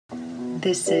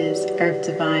This is Earth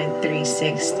Divine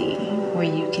 360, where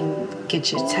you can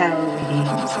get your tarot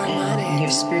readings and your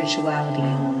spirituality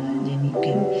on, and you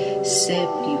can sip,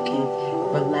 you can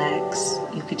relax,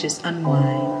 you could just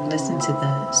unwind, listen to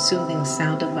the soothing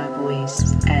sound of my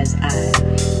voice as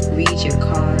I read your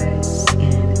cards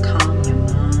and calm your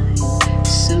mind,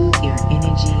 soothe your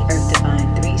energy. Earth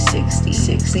Divine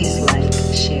 360. Please like,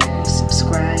 share,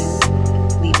 subscribe,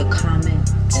 leave a comment,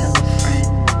 tell a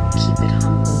friend, keep it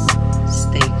humble,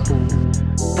 stay cool.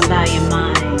 Allow your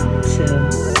mind to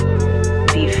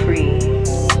be free,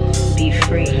 be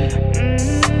free,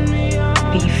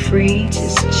 be free,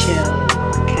 just chill,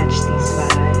 catch these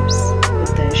vibes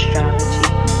with the astrology,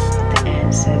 the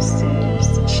ancestors,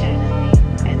 the channeling,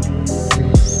 and the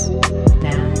universe.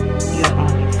 Now you're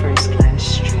on your first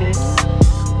class trip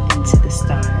into the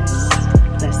stars.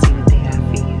 Let's see what they have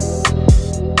for you.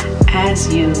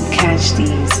 As you catch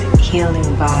these healing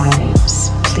vibes,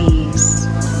 please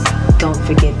don't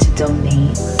forget to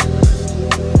donate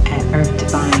at Earth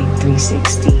Divine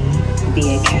 360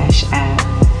 via Cash App.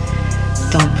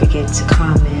 Don't forget to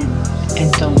comment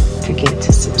and don't forget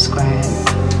to subscribe.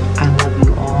 I love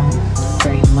you all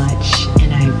very much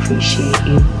and I appreciate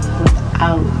you.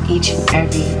 Without each and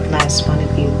every last one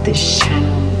of you, this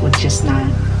channel would just not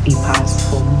be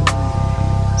possible.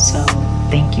 So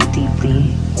thank you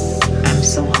deeply. I'm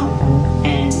so humble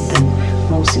and the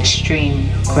most extreme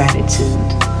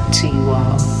gratitude to you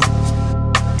all.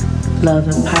 Love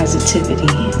and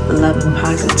positivity, love and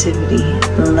positivity,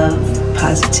 love,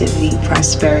 positivity,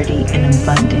 prosperity, and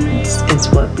abundance is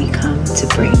what we come to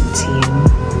bring to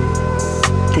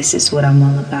you. This is what I'm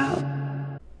all about.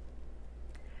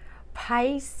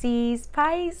 Pisces,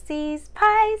 Pisces,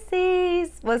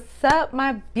 Pisces. What's up,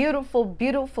 my beautiful,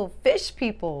 beautiful fish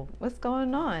people? What's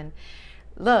going on?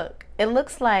 Look, it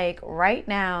looks like right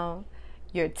now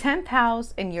your 10th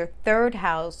house and your 3rd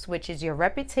house, which is your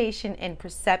reputation and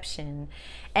perception,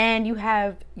 and you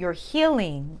have your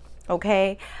healing,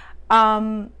 okay?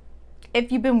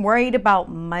 If you've been worried about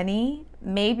money,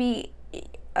 maybe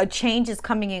a change is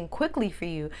coming in quickly for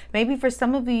you. Maybe for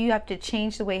some of you, you have to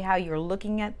change the way how you're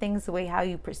looking at things, the way how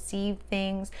you perceive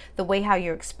things, the way how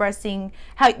you're expressing,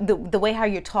 the way how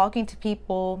you're talking to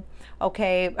people,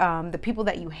 okay? The people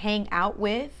that you hang out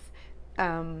with,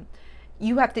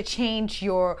 you have to change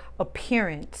your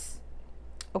appearance,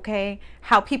 okay?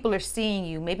 How people are seeing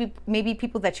you, maybe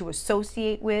people that you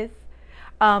associate with.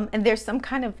 And there's some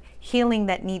kind of healing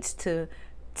that needs to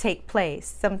take place,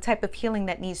 some type of healing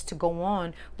that needs to go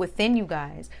on within you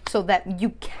guys so that you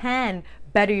can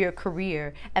better your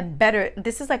career and better.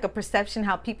 This is like a perception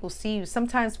how people see you.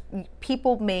 Sometimes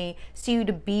people may see you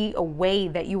to be a way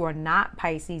that you are not,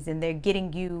 Pisces, and they're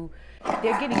getting you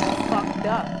fucked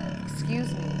up.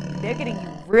 Excuse me. They're getting you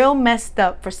real messed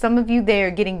up. For some of you,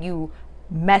 they're getting you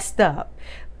messed up.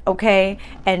 Okay?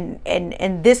 And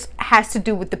this has to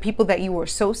do with the people that you are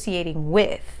associating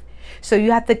with. So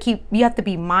you have to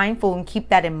be mindful and keep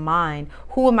that in mind.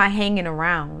 Who am I hanging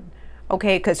around?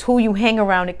 Okay? Because who you hang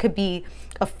around, it could be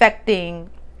affecting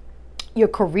your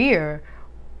career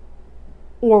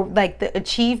or like the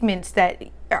achievements that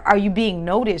are you being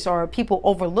noticed, or are people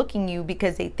overlooking you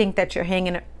because they think that you're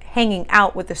hanging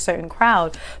out with a certain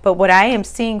crowd. But what I am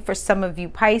seeing for some of you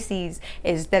Pisces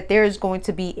is that there is going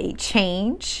to be a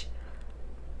change.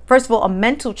 First of all, a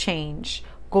mental change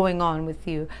going on with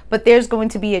you, but there's going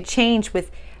to be a change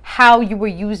with how you were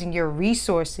using your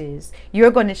resources.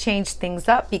 You're going to change things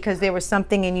up because there was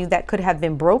something in you that could have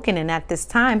been broken, and at this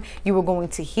time you were going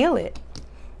to heal it.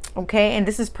 Okay? And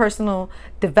this is personal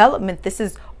development. This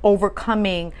is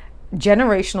overcoming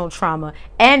generational trauma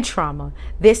and trauma.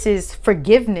 This is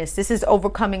forgiveness. This is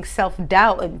overcoming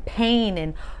self-doubt and pain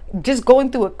and just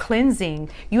going through a cleansing.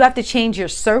 You have to change your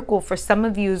circle. For some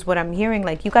of you is what I'm hearing.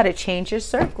 Like, you got to change your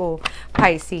circle,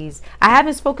 Pisces. I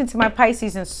haven't spoken to my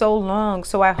Pisces in so long,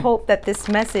 so I hope that this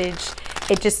message,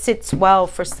 it just sits well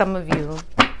for some of you,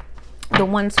 the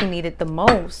ones who need it the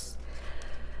most.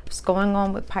 What's going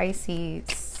on with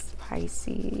Pisces?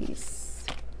 Pisces.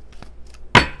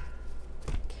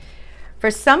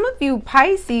 For some of you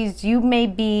Pisces, you may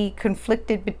be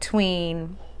conflicted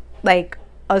between like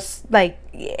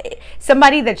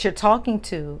somebody that you're talking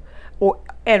to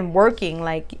and working.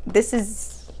 Like, this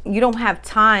is, you don't have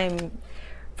time.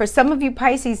 For some of you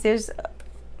Pisces, there's a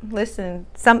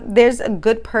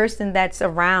good person that's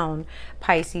around,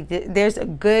 Pisces. There's a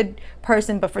good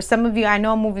person, but for some of you, I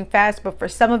know I'm moving fast, but for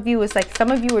some of you, it's like some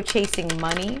of you are chasing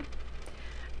money.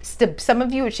 some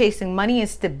of you are chasing money and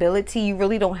stability. You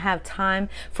really don't have time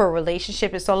for a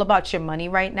relationship. It's all about your money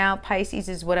right now, Pisces,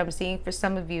 is what I'm seeing for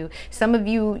some of you. Some of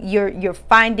you, you're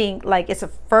finding like it's a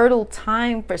fertile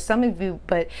time for some of you,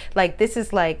 but like this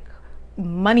is like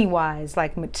money wise,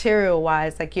 like material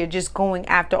wise, like you're just going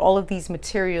after all of these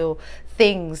material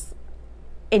things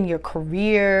in your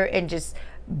career and just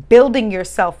building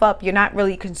yourself up. You're not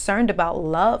really concerned about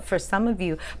love for some of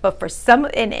you, but for some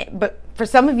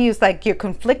of you it's like you're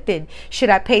conflicted. Should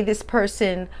I pay this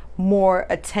person more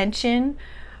attention?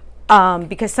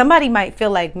 Because somebody might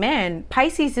feel like, man,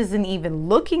 Pisces isn't even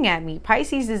looking at me.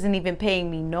 Pisces isn't even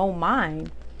paying me no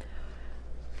mind.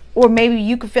 Or maybe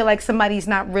you could feel like somebody's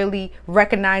not really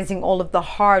recognizing all of the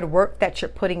hard work that you're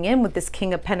putting in with this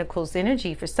King of Pentacles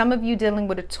energy. For some of you dealing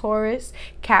with a Taurus,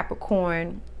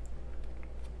 Capricorn,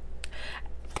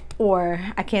 or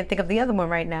I can't think of the other one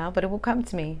right now, but it will come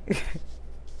to me.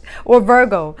 Or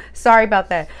Virgo. Sorry about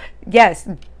that. Yes,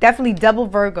 definitely double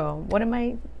Virgo. What am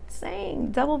I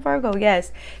saying? Double Virgo.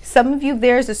 Yes. Some of you,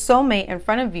 there's a soulmate in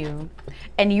front of you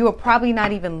and you are probably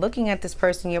not even looking at this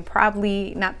person. You're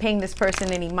probably not paying this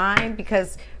person any mind,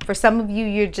 because for some of you,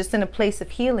 you're just in a place of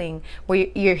healing where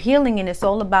you're healing, and it's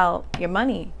all about your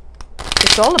money.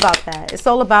 It's all about that. It's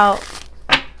all about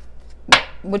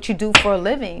what you do for a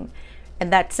living,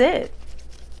 and that's it.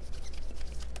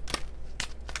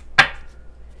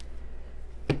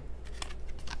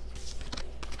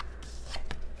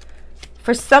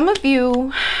 For some of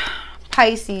you,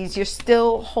 Pisces, you're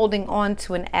still holding on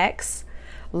to an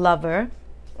ex-lover,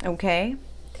 okay?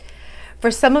 For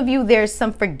some of you, there's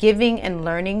some forgiving and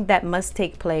learning that must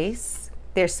take place.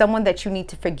 There's someone that you need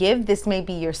to forgive. This may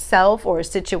be yourself or a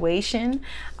situation.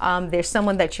 There's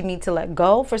someone that you need to let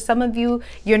go. For some of you,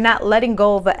 you're not letting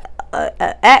go of an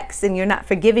ex, and you're not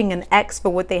forgiving an ex for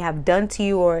what they have done to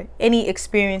you or any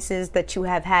experiences that you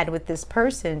have had with this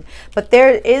person. But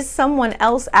there is someone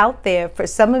else out there for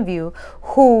some of you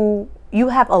who you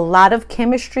have a lot of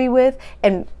chemistry with,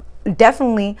 and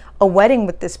definitely a wedding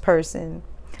with this person,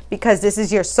 because this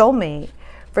is your soulmate.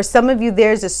 For some of you,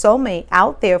 there's a soulmate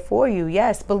out there for you.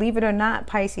 Yes, believe it or not,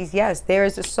 Pisces, yes, there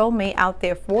is a soulmate out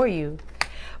there for you.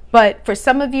 But for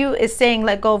some of you, it's saying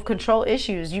let go of control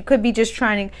issues. You could be just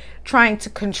trying to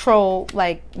control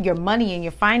like your money and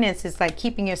your finances, like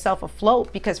keeping yourself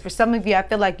afloat. Because for some of you, I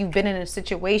feel like you've been in a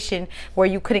situation where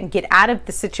you couldn't get out of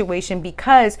the situation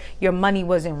because your money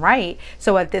wasn't right.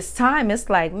 So at this time, it's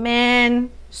like,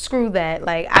 man, screw that.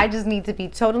 Like, I just need to be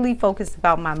totally focused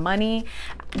about my money.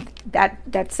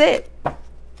 That's it.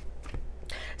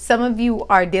 Some of you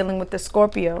are dealing with the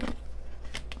Scorpio.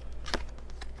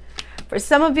 For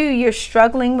some of you, you're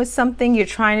struggling with something. You're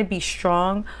trying to be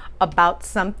strong about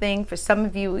something. For some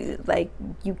of you, like,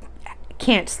 you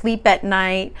can't sleep at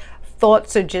night.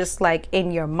 Thoughts are just like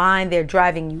in your mind. They're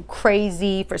driving you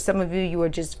crazy. For some of you, you are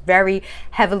just very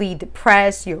heavily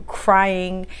depressed. You're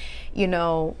crying. You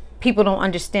know, people don't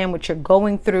understand what you're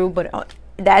going through, but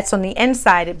that's on the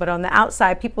inside. But on the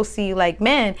outside, people see like,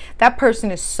 man, that person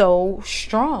is so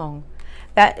strong.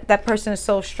 That person is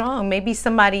so strong. Maybe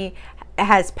somebody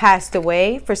has passed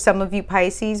away. For some of you,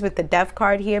 Pisces, with the Death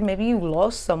card here, maybe you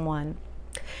lost someone.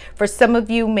 For some of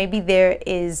you, maybe there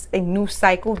is a new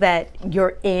cycle that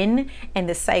you're in, and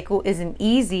the cycle isn't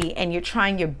easy, and you're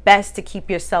trying your best to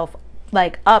keep yourself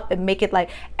like up and make it like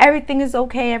everything is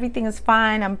okay, everything is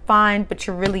fine, I'm fine, but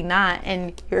you're really not.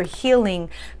 And you're healing,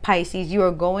 Pisces. You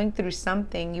are going through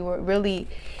something. You are really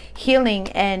healing,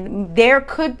 and there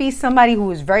could be somebody who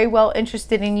is very well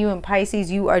interested in you, and Pisces,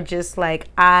 you are just like,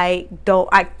 I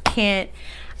can't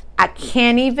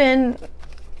even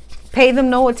pay them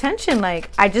no attention. Like,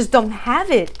 I just don't have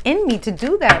it in me to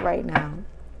do that right now.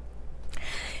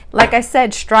 Like I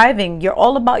said, striving. You're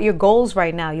all about your goals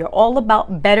right now. You're all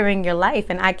about bettering your life.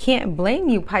 And I can't blame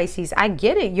you, Pisces. I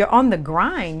get it. You're on the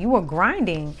grind. You are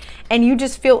grinding. And you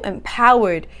just feel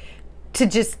empowered to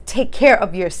just take care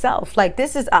of yourself. Like,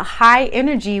 this is a high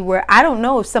energy where I don't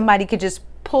know if somebody could just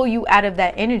pull you out of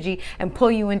that energy and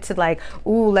pull you into like,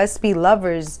 ooh, let's be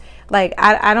lovers. Like,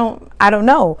 I don't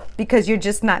know, because you're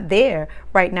just not there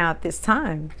right now at this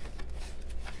time.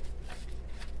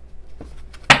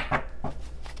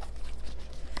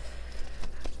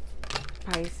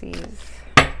 Pisces.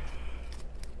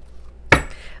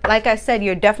 Like I said,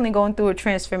 you're definitely going through a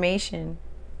transformation.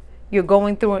 You're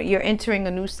going through it. You're entering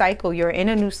a new cycle. You're in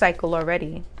a new cycle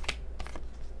already.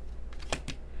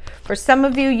 For some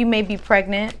of you, you may be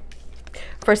pregnant.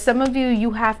 For some of you,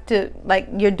 you have to, like,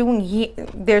 you're doing,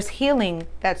 there's healing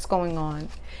that's going on.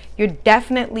 You're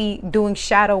definitely doing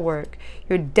shadow work.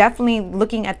 You're definitely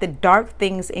looking at the dark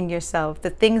things in yourself, the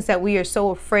things that we are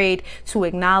so afraid to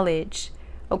acknowledge.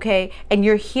 okay? And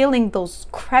you're healing those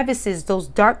crevices, those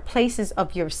dark places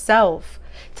of yourself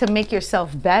to make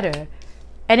yourself better.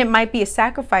 And it might be a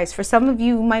sacrifice. For some of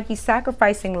you, you might be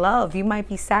sacrificing love. You might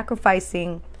be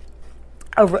sacrificing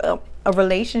a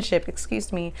relationship,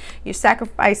 excuse me. You're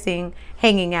sacrificing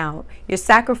hanging out. You're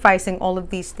sacrificing all of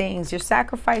these things. You're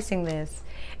sacrificing this.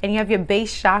 And you have your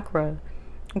base chakra,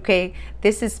 okay?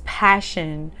 This is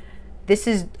passion. This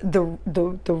is the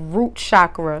root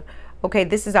chakra, okay?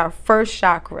 This is our first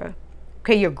chakra,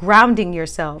 okay? You're grounding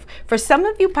yourself. For some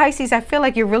of you Pisces, I feel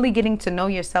like you're really getting to know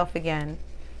yourself again.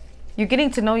 You're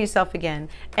getting to know yourself again.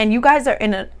 And you guys are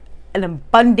in an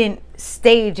abundant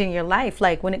stage in your life,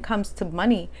 like when it comes to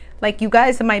money. Like you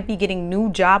guys might be getting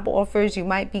new job offers. You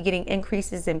might be getting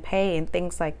increases in pay and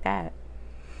things like that.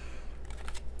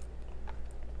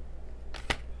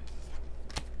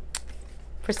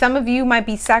 For some of you might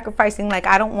be sacrificing, like,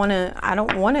 I don't want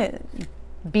to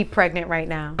be pregnant right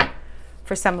now.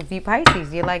 For some of you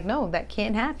Pisces, you're like, no, that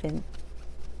can't happen.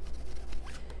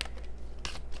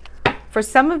 For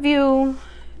some of you,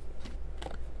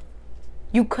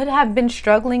 you could have been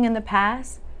struggling in the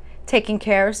past, taking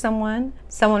care of someone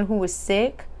who was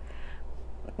sick,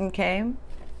 okay?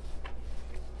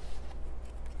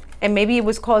 And maybe it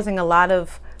was causing a lot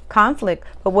of conflict.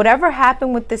 But whatever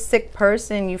happened with this sick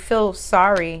person, you feel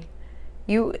sorry.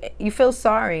 You feel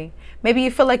sorry. Maybe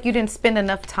you feel like you didn't spend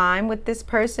enough time with this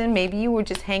person. Maybe you were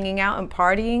just hanging out and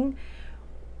partying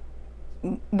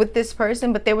with this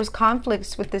person, but there was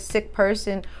conflicts with this sick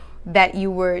person that you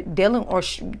were dealing or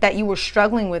that you were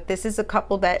struggling with. This is a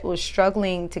couple that was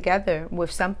struggling together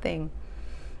with something,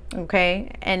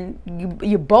 okay? And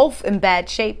you're both in bad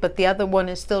shape, but the other one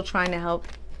is still trying to help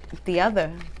the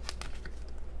other.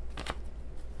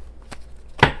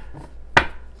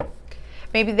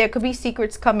 Maybe there could be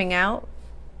secrets coming out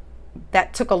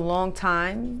that took a long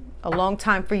time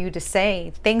for you to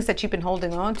say, things that you've been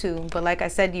holding on to. But like I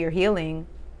said, you're healing.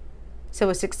 So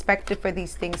it's expected for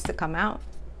these things to come out.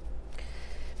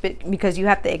 But because you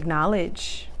have to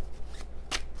acknowledge,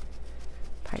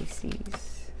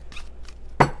 Pisces.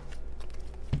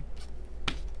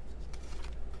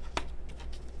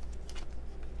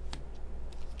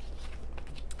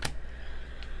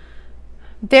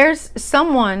 There's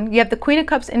someone, you have the Queen of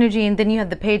Cups energy, and then you have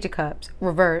the Page of Cups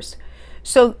reversed.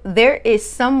 So there is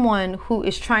someone who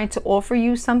is trying to offer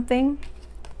you something.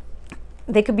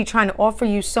 They could be trying to offer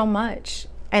you so much.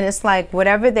 And it's like,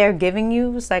 whatever they're giving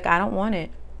you, it's like, I don't want it.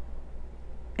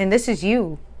 And this is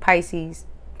you, Pisces,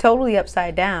 totally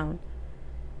upside down.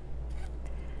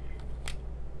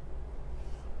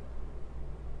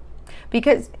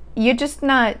 Because you're just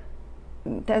not,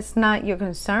 that's not your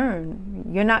concern.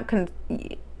 You're not,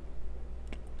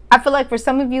 I feel like for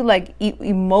some of you, like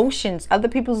emotions, other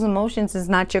people's emotions is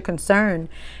not your concern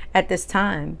at this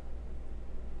time.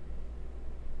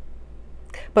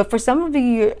 But for some of you,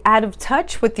 you're out of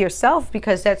touch with yourself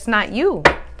because that's not you,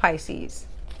 Pisces.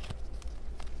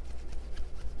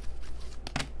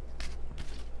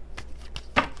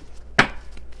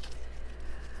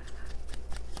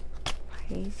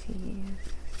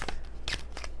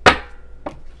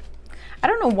 I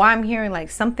don't know why I'm hearing like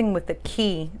something with the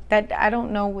key. That I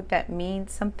don't know what that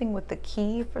means. Something with the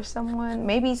key for someone.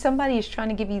 Maybe somebody is trying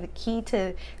to give you the key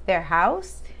to their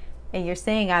house and you're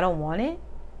saying, I don't want it.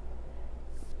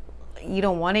 You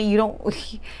don't want it. You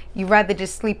don't, you rather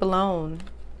just sleep alone.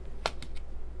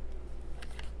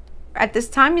 At this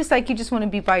time, it's like you just want to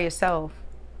be by yourself.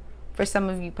 For some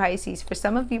of you Pisces. For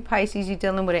some of you Pisces, you're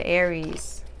dealing with an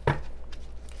Aries.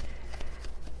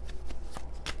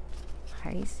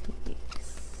 Pisces.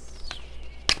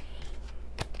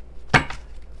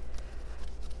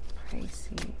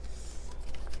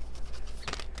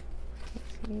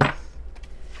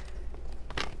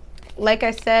 Like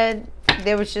I said,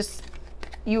 there was just,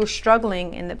 you were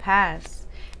struggling in the past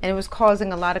and it was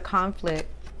causing a lot of conflict.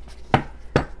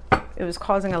 It was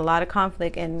causing a lot of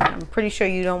conflict, and I'm pretty sure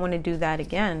you don't want to do that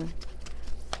again.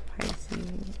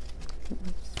 Pisces.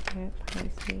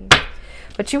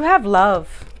 But you have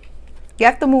love. You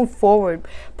have to move forward,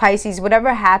 Pisces.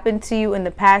 Whatever happened to you in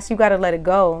the past, you got to let it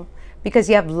go. Because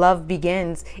you have love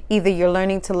begins. Either you're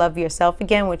learning to love yourself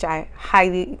again, which I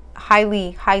highly,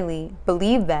 highly, highly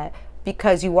believe that,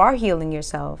 because you are healing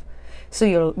yourself. So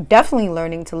you're definitely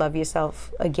learning to love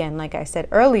yourself again, like I said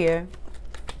earlier.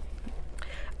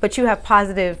 But you have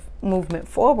positive movement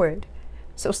forward.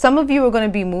 So some of you are going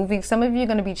to be moving. Some of you are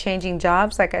going to be changing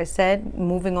jobs, like I said,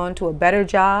 moving on to a better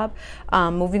job,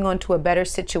 moving on to a better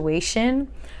situation.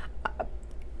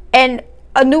 And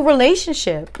a new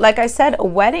relationship. Like I said, a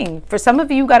wedding. For some of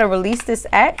you, you got to release this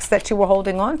ex that you were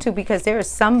holding on to because there is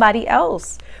somebody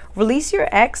else. Release your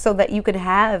ex so that you can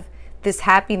have this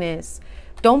happiness.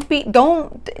 You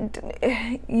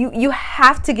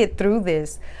have to get through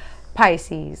this,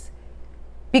 Pisces,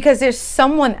 because there's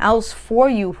someone else for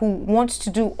you who wants to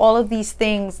do all of these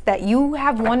things that you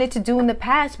have wanted to do in the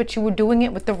past, but you were doing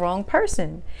it with the wrong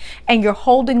person. And you're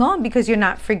holding on because you're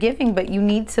not forgiving, but you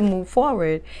need to move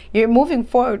forward. You're moving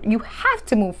forward. You have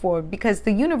to move forward because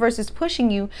the universe is pushing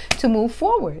you to move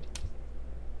forward.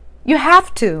 You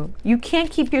have to. You can't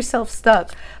keep yourself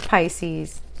stuck,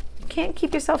 Pisces. You can't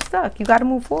keep yourself stuck. You got to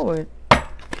move forward.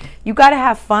 You got to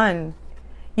have fun.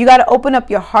 You got to open up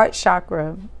your heart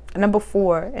chakra. Number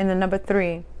 4 and then number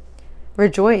 3,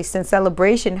 rejoice and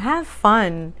celebration. Have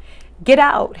fun. Get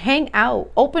out, hang out,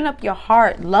 open up your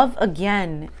heart, love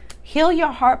again. Heal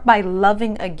your heart by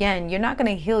loving again. You're not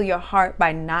going to heal your heart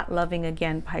by not loving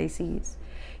again, Pisces.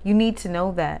 You need to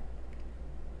know that.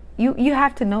 You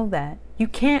have to know that. You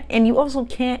can't, and you also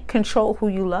can't control who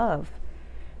you love.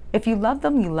 If you love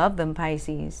them, you love them,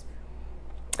 Pisces.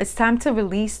 It's time to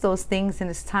release those things, and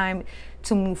it's time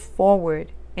to move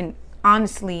forward and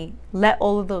honestly let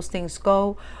all of those things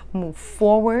go. Move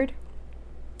forward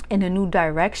in a new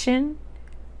direction.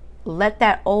 Let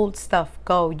that old stuff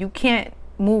go. You can't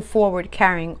move forward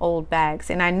carrying old bags.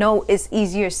 And I know it's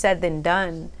easier said than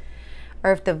done.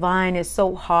 Earth Divine, is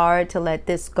so hard to let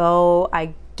this go.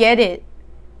 I get it.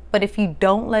 But if you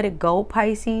don't let it go,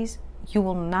 Pisces, you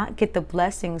will not get the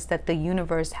blessings that the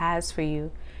universe has for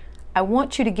you. I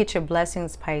want you to get your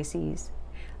blessings, Pisces.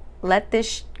 Let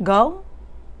this go,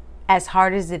 as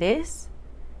hard as it is,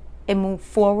 and move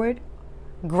forward.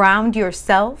 Ground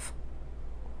yourself.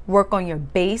 Work on your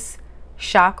base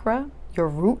chakra, your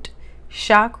root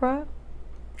chakra,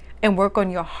 and work on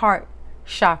your heart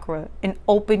chakra, and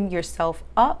open yourself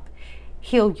up.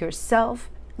 Heal yourself.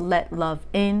 Let love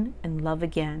in and love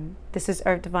again. This is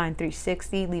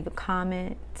EarthDivine360. Leave a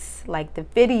comment, like the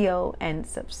video, and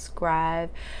subscribe.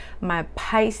 My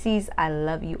Pisces, I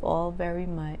love you all very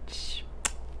much.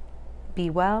 Be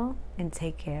well and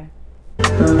take care.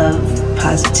 Love,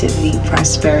 positivity,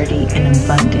 prosperity, and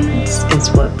abundance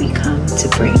is what we come to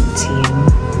bring to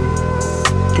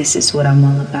you. This is what I'm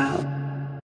all about.